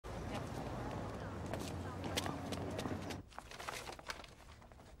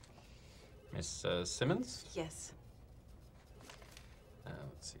Miss Simmons? Yes.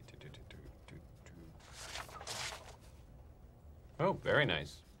 Let's see. Oh, very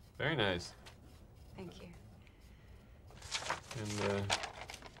nice. Very nice. Thank you. And,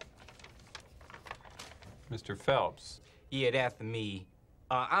 Mr. Phelps. Yeah, that's me.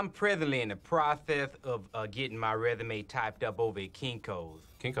 I'm presently in the process of getting my resume typed up over at Kinko's.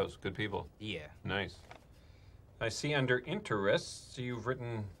 Kinko's, good people. Yeah. Nice. I see under interests you've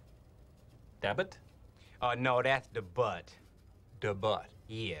written debit? No, that's the butt. The butt.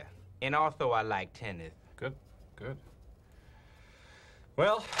 Yeah. And also I like tennis. Good, good.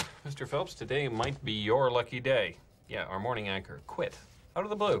 Well, Mr. Phelps, today might be your lucky day. Yeah, our morning anchor quit out of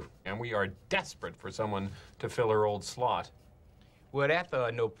the blue, and we are desperate for someone to fill her old slot. Well, that's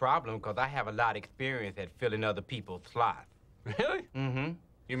no problem, because I have a lot of experience at filling other people's slots. Really? Mm-hmm.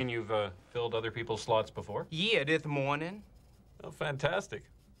 You mean you've filled other people's slots before? Yeah, this morning. Oh, fantastic.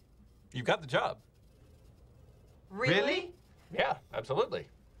 You've got the job. Really? Yeah, absolutely.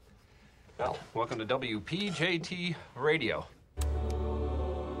 Well, welcome to WPJT Radio.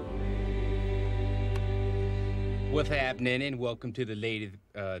 What's happening, and welcome to the latest,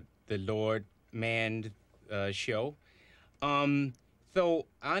 the Lord Man show. So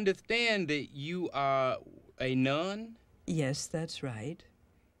I understand that you are a nun? Yes, that's right.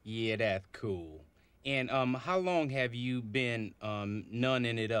 Yeah, that's cool. And how long have you been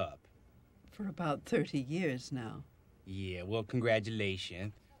nunning it up? For about 30 years now. Yeah, well,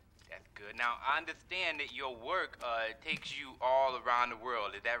 congratulations. That's good. Now, I understand that your work takes you all around the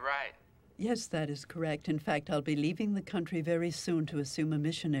world. Is that right? Yes, that is correct. In fact, I'll be leaving the country very soon to assume a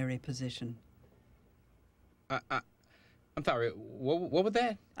missionary position. I'm sorry, what was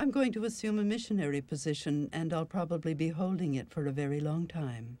that? I'm going to assume a missionary position, and I'll probably be holding it for a very long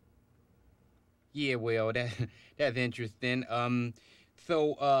time. Yeah, well, that's interesting.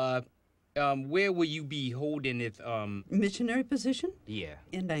 So, where will you be holding this, Missionary position? Yeah.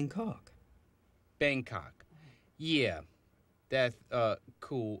 In Bangkok. Bangkok. Yeah. That's,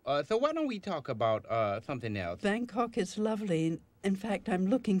 cool. So why don't we talk about, something else? Bangkok is lovely. In fact, I'm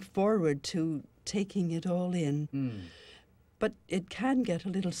looking forward to taking it all in. But it can get a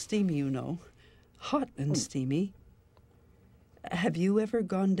little steamy, you know. Hot and steamy. Have you ever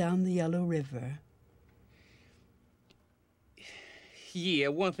gone down the Yellow River? Yeah,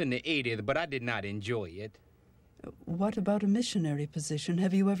 once in the 80s, but I did not enjoy it. What about a missionary position?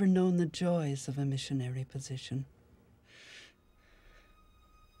 Have you ever known the joys of a missionary position?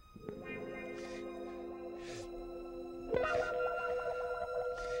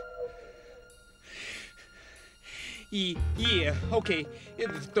 Yeah, okay.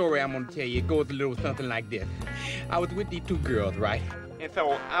 Here's the story I'm gonna tell you. It goes a little something like this. I was with these two girls, right? And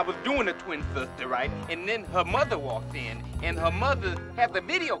so I was doing a twin sister, right? And then her mother walked in, and her mother has a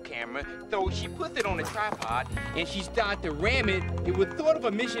video camera, so she puts it on a tripod, and she started to ram it. It was sort of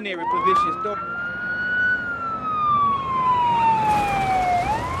a missionary position, so...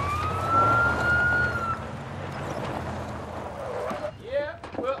 Yeah,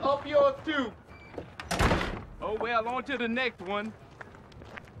 well, up yours too. Oh, well, on to the next one.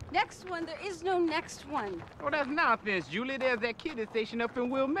 Next one? There is no next one. Oh, that's nonsense, Julie. There's that kiddie station up in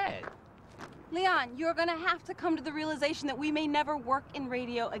Wilmette. Leon, you're gonna have to come to the realization that we may never work in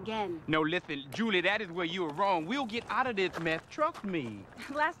radio again. No, listen, Julie, that is where you were wrong. We'll get out of this mess, trust me.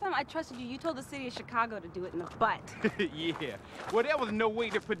 Last time I trusted you, you told the city of Chicago to do it in the butt. Yeah. Well, there was no way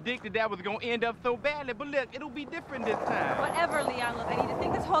to predict that was gonna end up so badly, but look, it'll be different this time. Whatever, Leon. Look, I need to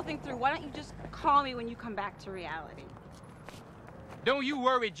think this whole thing through. Why don't you just call me when you come back to reality? Don't you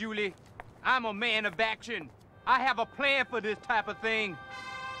worry, Julie. I'm a man of action. I have a plan for this type of thing.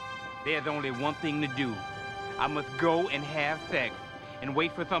 There's only one thing to do. I must go and have sex and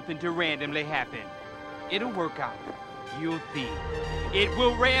wait for something to randomly happen. It'll work out. You'll see. It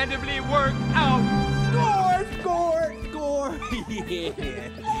will randomly work out. Score, score, score. Yeah.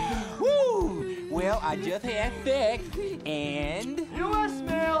 Woo! Well, I just had sex, and... You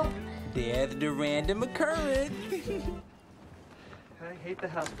smell. There's the random occurrence. I hate the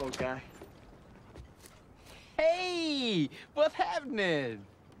houseboat guy. Hey, what's happening?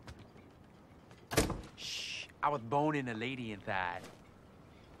 Shh, I was boning a lady inside.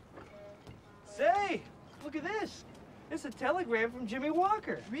 Say, look at this. It's a telegram from Jimmy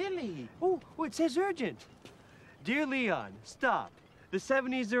Walker. Really? Oh, it says urgent. Dear Leon, stop. The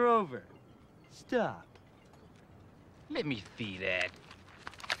 70s are over. Stop. Let me see that.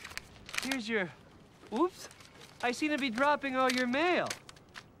 Here's your... Oops. I seem to be dropping all your mail.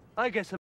 I guess I'm